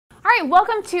right,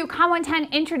 welcome to Com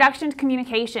 110 Introduction to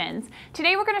Communications.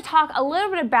 Today we're going to talk a little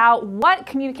bit about what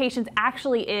communications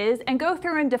actually is and go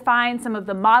through and define some of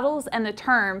the models and the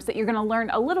terms that you're going to learn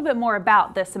a little bit more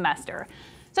about this semester.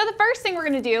 So the first thing we're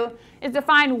going to do is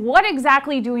define what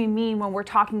exactly do we mean when we're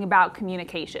talking about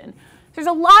communication. There's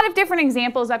a lot of different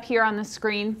examples up here on the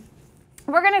screen.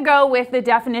 We're going to go with the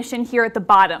definition here at the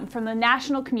bottom from the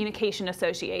National Communication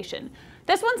Association.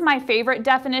 This one's my favorite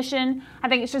definition. I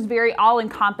think it's just very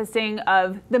all-encompassing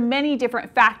of the many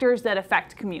different factors that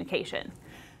affect communication.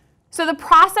 So the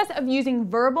process of using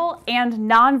verbal and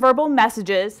nonverbal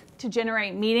messages to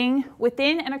generate meaning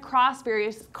within and across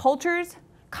various cultures,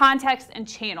 contexts, and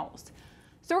channels.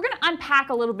 So we're going to unpack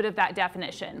a little bit of that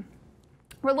definition.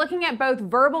 We're looking at both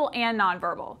verbal and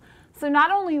nonverbal. So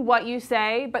not only what you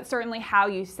say, but certainly how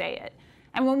you say it.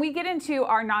 And when we get into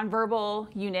our nonverbal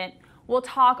unit, we'll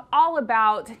talk all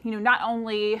about, not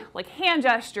only like hand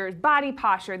gestures, body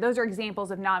posture, those are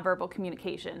examples of nonverbal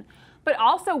communication, but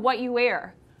also what you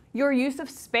wear, your use of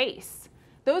space.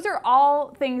 Those are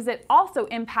all things that also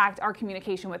impact our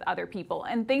communication with other people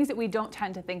and things that we don't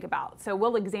tend to think about. So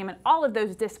we'll examine all of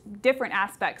those different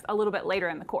aspects a little bit later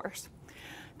in the course.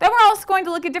 Then we're also going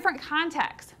to look at different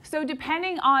contexts. So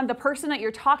depending on the person that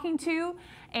you're talking to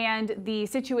and the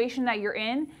situation that you're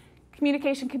in,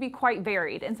 communication can be quite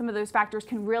varied, and some of those factors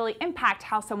can really impact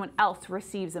how someone else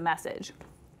receives a message.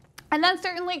 And then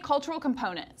certainly cultural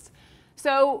components.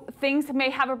 So things may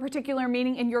have a particular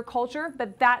meaning in your culture,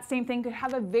 but that same thing could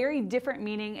have a very different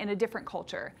meaning in a different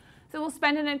culture. So we'll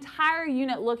spend an entire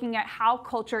unit looking at how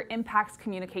culture impacts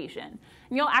communication.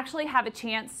 And you'll actually have a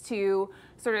chance to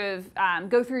sort of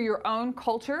go through your own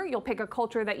culture. You'll pick a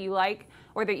culture that you like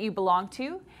or that you belong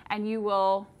to, and you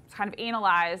will kind of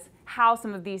analyze how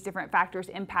some of these different factors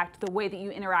impact the way that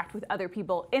you interact with other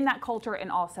people in that culture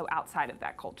and also outside of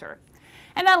that culture.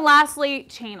 And then lastly,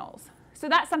 channels. So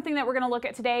that's something that we're going to look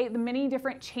at today, the many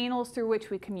different channels through which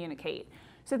we communicate.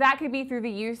 So that could be through the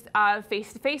use of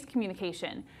face-to-face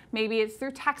communication. Maybe it's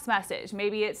through text message.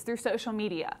 Maybe it's through social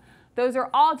media. Those are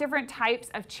all different types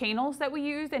of channels that we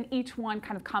use, and each one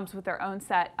kind of comes with their own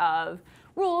set of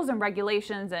rules and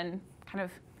regulations and kind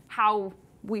of how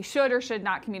we should or should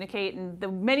not communicate, and the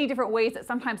many different ways that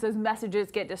sometimes those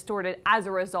messages get distorted as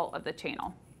a result of the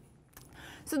channel.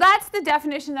 So that's the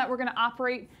definition that we're going to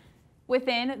operate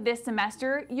within this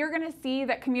semester. You're going to see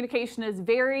that communication is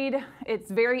varied,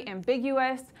 it's very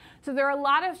ambiguous, so there are a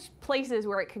lot of places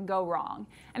where it can go wrong.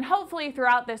 And hopefully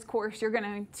throughout this course you're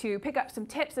going to pick up some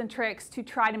tips and tricks to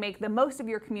try to make the most of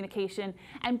your communication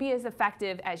and be as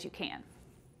effective as you can.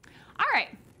 All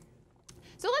right.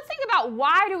 So let's think about,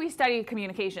 why do we study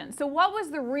communication? So what was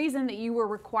the reason that you were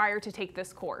required to take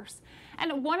this course?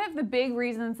 And one of the big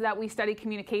reasons that we study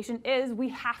communication is we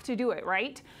have to do it,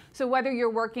 right? So whether you're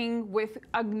working with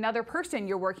another person,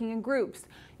 you're working in groups,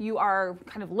 you are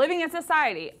kind of living in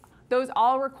society, those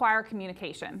all require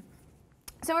communication.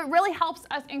 So it really helps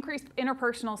us increase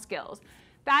interpersonal skills.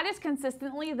 That is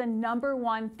consistently the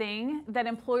 #1 thing that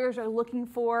employers are looking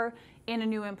for in a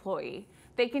new employee.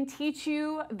 They can teach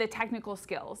you the technical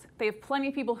skills. They have plenty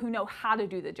of people who know how to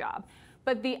do the job.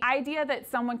 But the idea that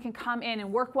someone can come in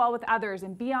and work well with others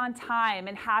and be on time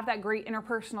and have that great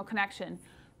interpersonal connection,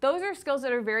 those are skills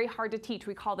that are very hard to teach.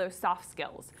 We call those soft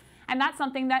skills. And that's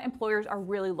something that employers are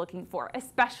really looking for,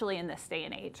 especially in this day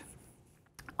and age.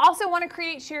 Also want to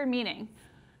create shared meaning.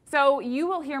 So you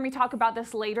will hear me talk about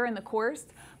this later in the course,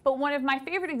 but one of my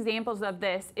favorite examples of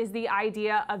this is the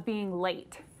idea of being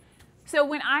late. So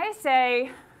when I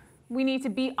say we need to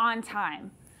be on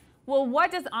time, well,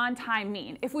 what does on time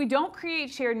mean? If we don't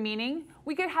create shared meaning,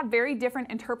 we could have very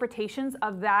different interpretations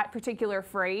of that particular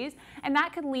phrase, and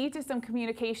that could lead to some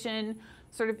communication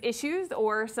sort of issues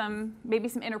or maybe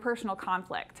some interpersonal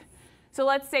conflict. So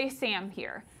let's say Sam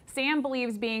here. Sam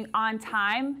believes being on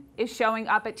time is showing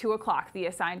up at 2 o'clock, the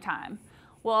assigned time.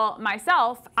 Well,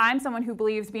 myself, I'm someone who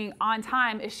believes being on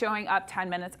time is showing up 10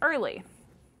 minutes early.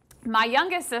 My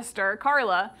youngest sister,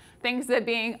 Carla, thinks that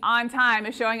being on time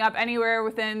is showing up anywhere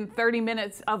within 30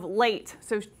 minutes of late.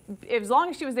 So as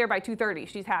long as she was there by 2:30,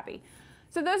 she's happy.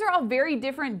 So those are all very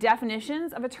different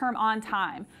definitions of a term on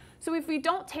time. So if we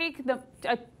don't take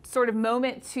a sort of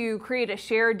moment to create a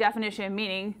shared definition,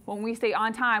 meaning when we say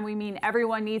on time, we mean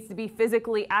everyone needs to be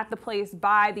physically at the place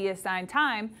by the assigned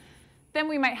time, then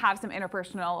we might have some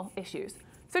interpersonal issues.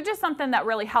 So just something that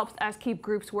really helps us keep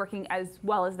groups working as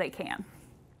well as they can.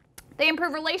 They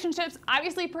improve relationships.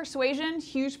 Obviously, persuasion,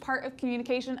 huge part of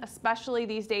communication, especially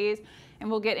these days. And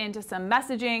we'll get into some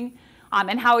messaging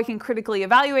and how we can critically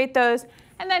evaluate those.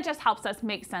 And that just helps us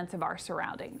make sense of our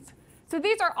surroundings. So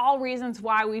these are all reasons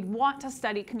why we'd want to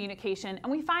study communication,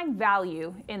 and we find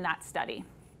value in that study.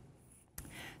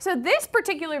 So this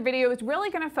particular video is really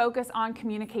going to focus on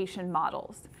communication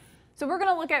models. So we're going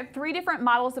to look at 3 different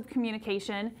models of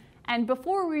communication, and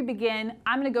before we begin,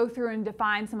 I'm going to go through and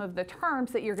define some of the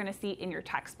terms that you're going to see in your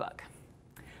textbook.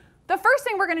 The first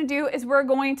thing we're going to do is we're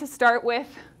going to start with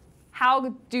how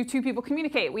do 2 people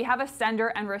communicate. We have a sender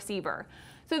and receiver.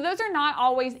 So those are not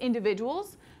always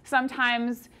individuals.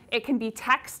 Sometimes it can be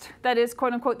text that is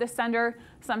quote unquote the sender.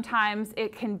 Sometimes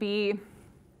it can be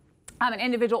an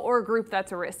individual or a group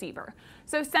that's a receiver.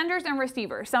 So senders and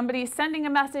receivers, somebody's sending a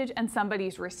message and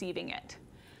somebody's receiving it.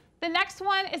 The next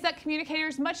one is that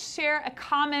communicators must share a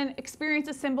common experience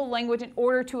of symbol language in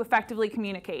order to effectively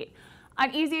communicate.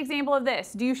 An easy example of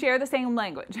this, do you share the same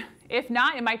language? If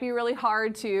not, it might be really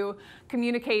hard to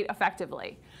communicate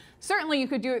effectively. Certainly you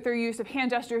could do it through use of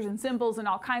hand gestures and symbols and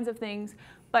all kinds of things,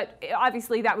 but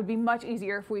obviously that would be much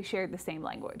easier if we shared the same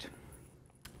language.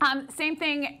 Same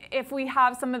thing if we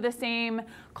have some of the same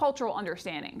cultural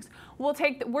understandings.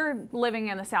 We're living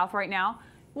in the South right now.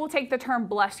 We'll take the term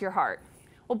bless your heart.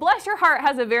 Well, bless your heart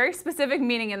has a very specific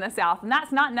meaning in the South, and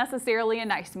that's not necessarily a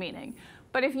nice meaning.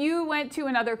 But if you went to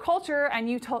another culture and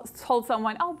you told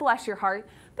someone, oh, bless your heart,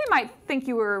 they might think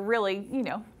you were really,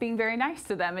 being very nice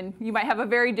to them, and you might have a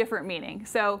very different meaning.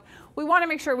 So we want to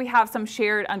make sure we have some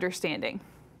shared understanding.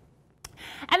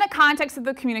 And the context of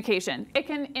the communication, it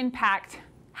can impact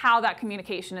how that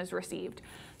communication is received.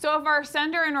 So if our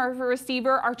sender and our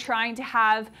receiver are trying to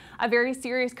have a very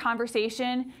serious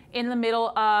conversation in the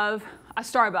middle of a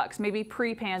Starbucks, maybe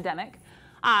pre-pandemic,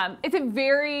 it's a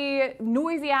very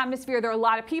noisy atmosphere. There are a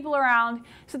lot of people around,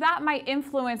 so that might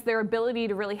influence their ability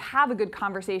to really have a good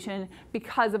conversation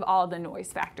because of all the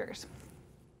noise factors.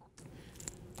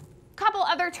 A couple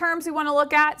other terms we want to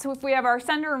look at. So if we have our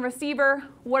sender and receiver,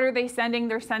 what are they sending?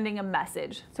 They're sending a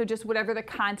message. So just whatever the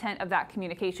content of that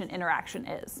communication interaction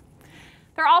is.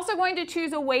 They're also going to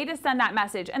choose a way to send that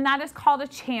message, and that is called a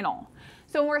channel.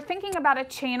 So when we're thinking about a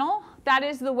channel, that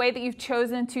is the way that you've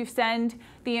chosen to send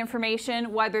the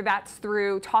information, whether that's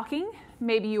through talking,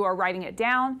 maybe you are writing it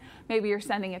down, maybe you're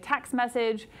sending a text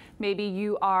message, maybe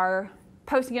you are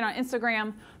posting it on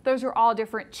Instagram. Those are all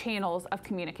different channels of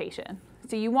communication.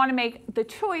 So you want to make the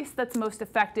choice that's most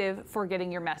effective for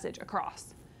getting your message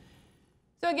across.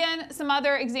 So again, some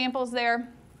other examples there.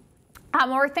 When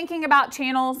we're thinking about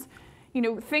channels,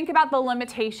 think about the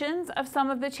limitations of some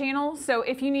of the channels. So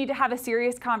if you need to have a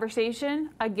serious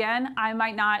conversation, again, I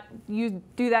might not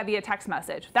do that via text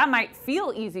message. That might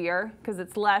feel easier because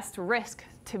it's less risk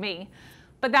to me,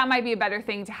 but that might be a better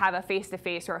thing to have a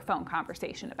face-to-face or a phone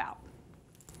conversation about.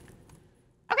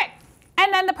 Okay,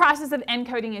 and then the process of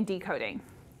encoding and decoding.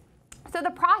 So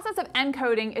the process of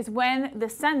encoding is when the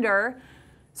sender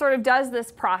sort of does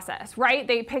this process, right?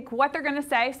 They pick what they're going to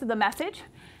say, so the message.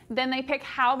 Then they pick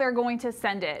how they're going to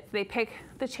send it. They pick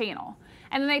the channel.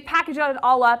 And then they package it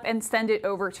all up and send it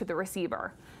over to the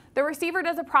receiver. The receiver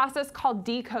does a process called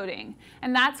decoding,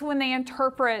 and that's when they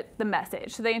interpret the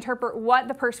message. So they interpret what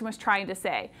the person was trying to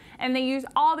say. And they use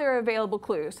all their available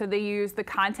clues. So they use the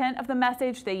content of the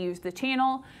message, they use the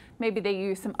channel, maybe they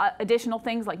use some additional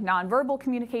things like nonverbal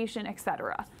communication,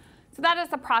 etc. So that is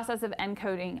the process of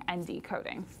encoding and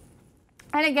decoding.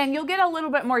 And again, you'll get a little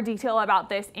bit more detail about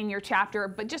this in your chapter,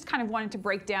 but just kind of wanted to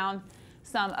break down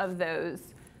some of those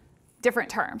different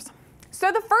terms.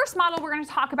 So the first model we're going to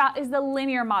talk about is the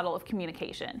linear model of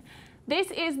communication.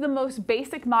 This is the most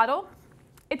basic model.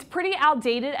 It's pretty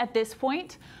outdated at this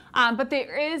point, but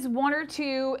there is 1 or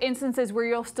 2 instances where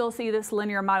you'll still see this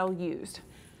linear model used.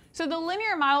 So the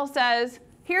linear model says,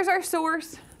 here's our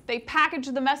source, they package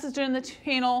the message in the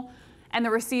channel, and the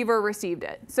receiver received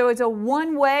it. So it's a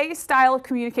one-way style of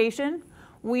communication.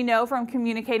 We know from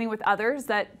communicating with others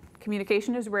that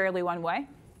communication is rarely one way.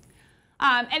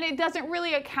 And it doesn't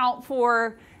really account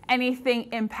for anything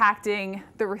impacting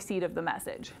the receipt of the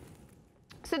message.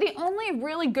 So the only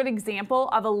really good example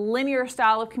of a linear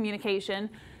style of communication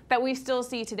that we still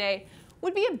see today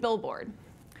would be a billboard.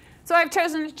 So I've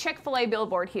chosen a Chick-fil-A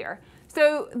billboard here.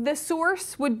 So the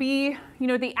source would be,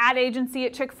 the ad agency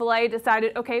at Chick-fil-A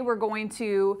decided, okay, we're going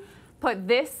to put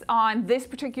this on this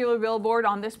particular billboard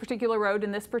on this particular road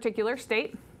in this particular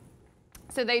state.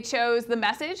 So they chose the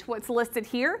message, what's listed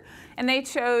here, and they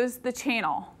chose the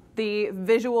channel, the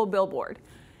visual billboard.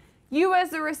 You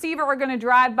as the receiver are going to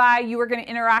drive by, you are going to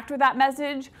interact with that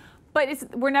message, but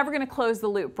we're never going to close the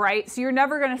loop, right? So you're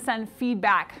never going to send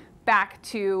feedback back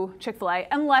to Chick-fil-A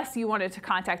unless you wanted to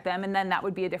contact them, and then that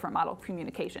would be a different model of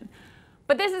communication.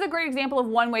 But this is a great example of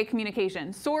one-way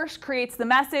communication. Source creates the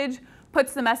message,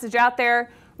 puts the message out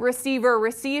there, receiver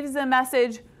receives the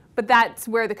message, but that's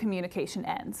where the communication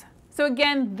ends. So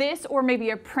again, this or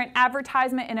maybe a print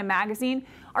advertisement in a magazine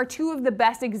are two of the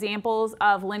best examples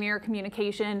of linear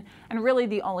communication and really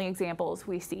the only examples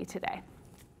we see today.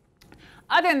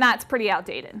 Other than that, it's pretty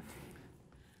outdated.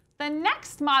 The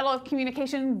next model of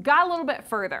communication got a little bit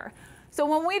further. So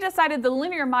when we decided the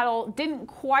linear model didn't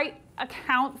quite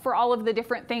account for all of the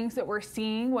different things that we're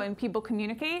seeing when people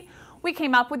communicate, we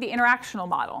came up with the interactional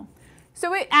model.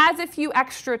 So it adds a few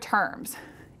extra terms.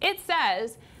 It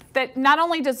says that not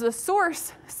only does the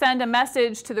source send a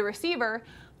message to the receiver,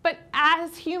 but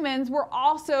as humans, we're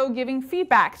also giving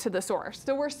feedback to the source.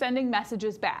 So we're sending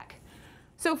messages back.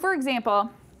 So for example,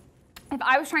 if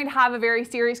I was trying to have a very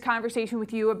serious conversation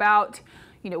with you about,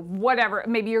 whatever,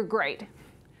 maybe your grade.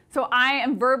 So I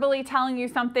am verbally telling you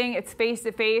something, it's face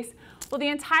to face. Well, the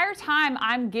entire time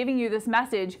I'm giving you this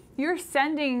message, you're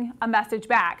sending a message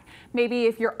back. Maybe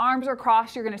if your arms are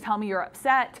crossed, you're going to tell me you're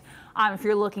upset. If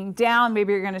you're looking down,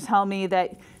 maybe you're going to tell me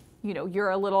that,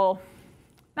 you're a little,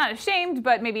 not ashamed,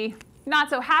 but maybe not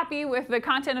so happy with the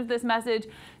content of this message.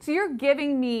 So you're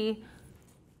giving me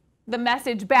the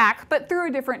message back, but through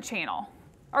a different channel.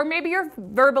 Or maybe you're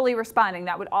verbally responding.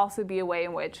 That would also be a way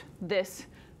in which this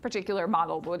particular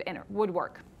model would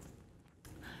work.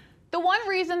 The one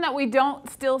reason that we don't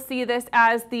still see this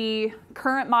as the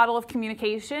current model of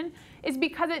communication is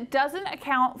because it doesn't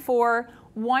account for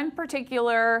one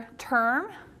particular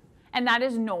term, and that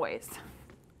is noise.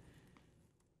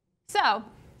 So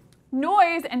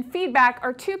noise and feedback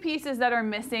are two pieces that are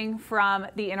missing from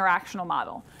the interactional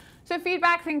model. So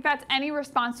feedback, think that's any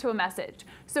response to a message.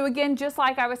 So again, just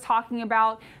like I was talking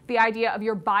about, the idea of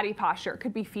your body posture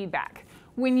could be feedback.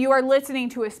 When you are listening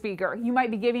to a speaker, you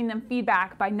might be giving them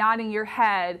feedback by nodding your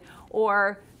head,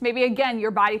 or maybe again,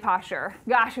 your body posture.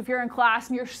 Gosh, if you're in class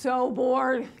and you're so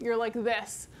bored, you're like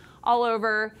this all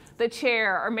over the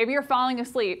chair, or maybe you're falling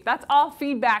asleep. That's all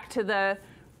feedback to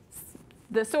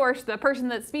the source, the person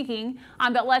that's speaking,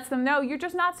 that lets them know you're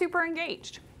just not super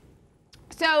engaged.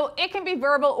 So it can be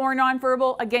verbal or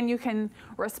nonverbal. Again, you can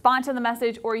respond to the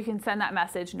message or you can send that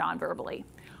message nonverbally.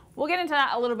 We'll get into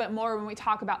that a little bit more when we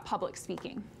talk about public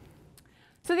speaking.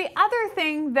 So the other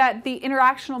thing that the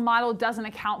interactional model doesn't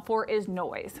account for is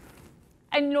noise.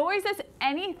 And noise is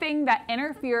anything that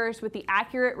interferes with the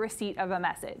accurate receipt of a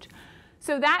message.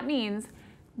 So that means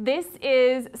this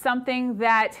is something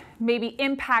that maybe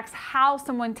impacts how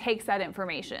someone takes that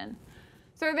information.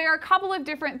 So there are a couple of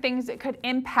different things that could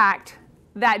impact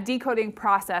that decoding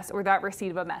process or that receipt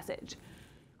of a message.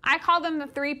 I call them the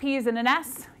 3 Ps and an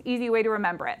S, easy way to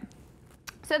remember it.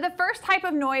 So the first type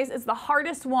of noise is the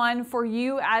hardest one for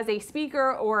you as a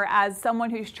speaker or as someone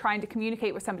who's trying to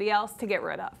communicate with somebody else to get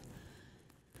rid of.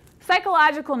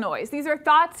 Psychological noise. These are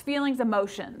thoughts, feelings,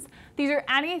 emotions. These are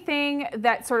anything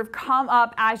that sort of come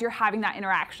up as you're having that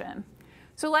interaction.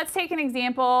 So let's take an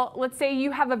example. Let's say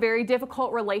you have a very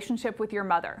difficult relationship with your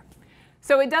mother.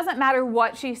 So it doesn't matter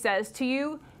what she says to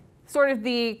you, sort of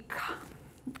the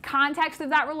context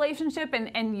of that relationship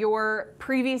and your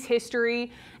previous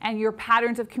history and your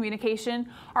patterns of communication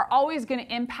are always going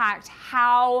to impact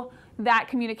how that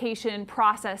communication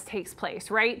process takes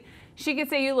place, right? She could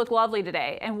say you look lovely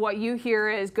today, and what you hear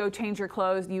is go change your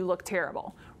clothes, you look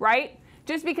terrible, right?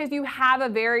 Just because you have a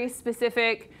very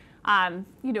specific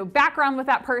background with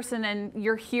that person and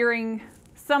you're hearing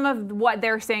some of what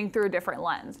they're saying through a different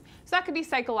lens. So that could be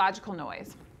psychological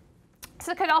noise.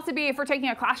 So it could also be, if we're taking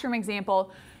a classroom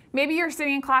example, maybe you're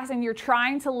sitting in class and you're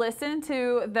trying to listen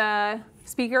to the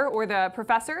speaker or the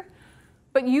professor,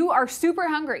 but you are super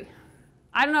hungry.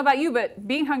 I don't know about you, but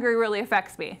being hungry really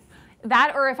affects me.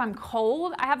 That, or if I'm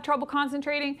cold, I have trouble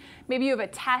concentrating. Maybe you have a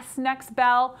test next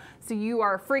bell, so you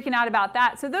are freaking out about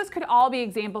that. So those could all be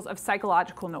examples of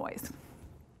psychological noise.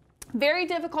 Very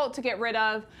difficult to get rid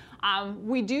of.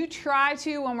 We do try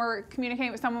to, when we're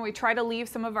communicating with someone, we try to leave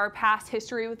some of our past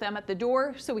history with them at the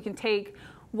door so we can take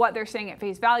what they're saying at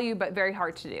face value, but very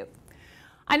hard to do.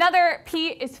 Another P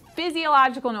is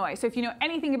physiological noise. So if you know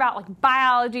anything about like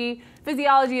biology,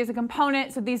 physiology is a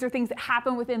component. So these are things that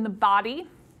happen within the body.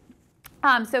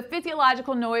 So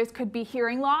physiological noise could be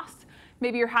hearing loss.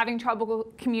 Maybe you're having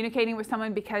trouble communicating with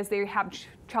someone because they have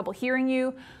trouble hearing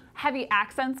you. Heavy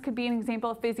accents could be an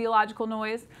example of physiological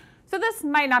noise. So this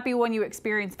might not be one you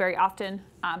experience very often,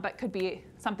 but could be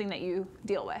something that you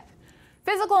deal with.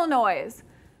 Physical noise.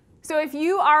 So if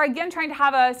you are, again, trying to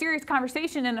have a serious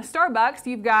conversation in a Starbucks,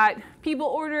 you've got people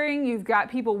ordering, you've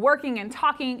got people working and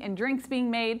talking and drinks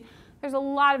being made. There's a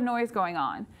lot of noise going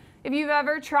on. If you've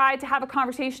ever tried to have a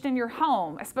conversation in your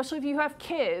home, especially if you have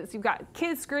kids, you've got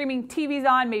kids screaming, TV's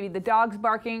on, maybe the dog's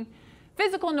barking.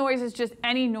 Physical noise is just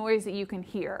any noise that you can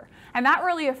hear. And that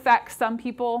really affects some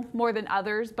people more than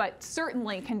others, but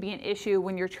certainly can be an issue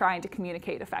when you're trying to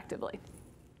communicate effectively.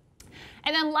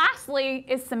 And then lastly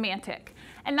is semantic.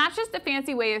 And that's just a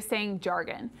fancy way of saying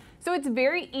jargon. So it's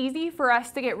very easy for us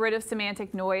to get rid of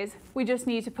semantic noise. We just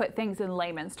need to put things in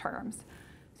layman's terms.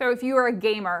 So if you are a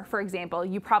gamer, for example,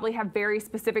 you probably have very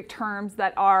specific terms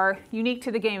that are unique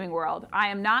to the gaming world. I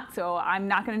am not, so I'm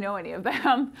not going to know any of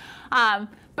them.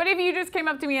 But if you just came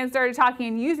up to me and started talking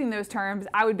and using those terms,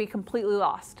 I would be completely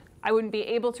lost. I wouldn't be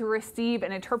able to receive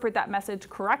and interpret that message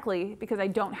correctly because I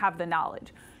don't have the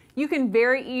knowledge. You can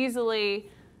very easily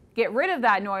get rid of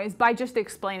that noise by just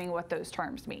explaining what those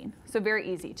terms mean. So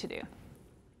very easy to do.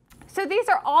 So these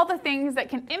are all the things that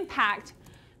can impact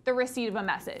the receipt of a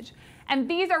message. And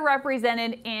these are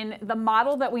represented in the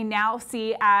model that we now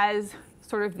see as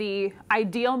sort of the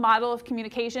ideal model of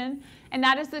communication, and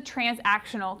that is the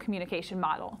transactional communication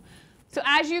model. So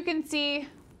as you can see,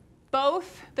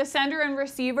 both the sender and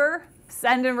receiver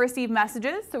send and receive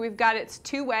messages. So we've got it's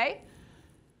two-way.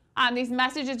 These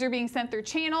messages are being sent through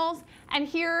channels, and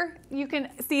here you can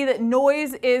see that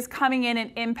noise is coming in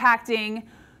and impacting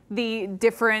the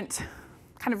different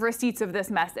kind of receipts of this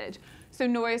message. So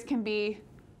noise can be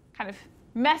kind of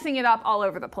messing it up all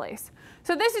over the place.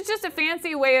 So this is just a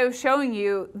fancy way of showing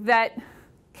you that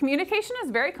communication is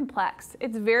very complex.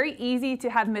 It's very easy to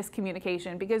have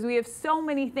miscommunication because we have so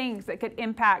many things that could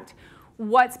impact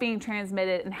what's being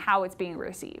transmitted and how it's being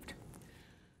received.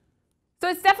 So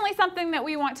it's definitely something that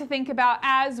we want to think about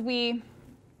as we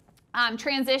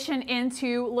transition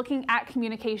into looking at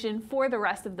communication for the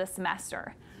rest of the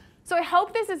semester. So I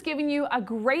hope this has given you a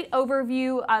great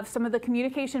overview of some of the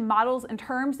communication models and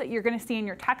terms that you're going to see in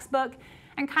your textbook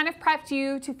and kind of prepped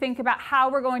you to think about how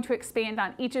we're going to expand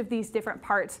on each of these different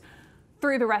parts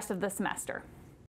through the rest of the semester.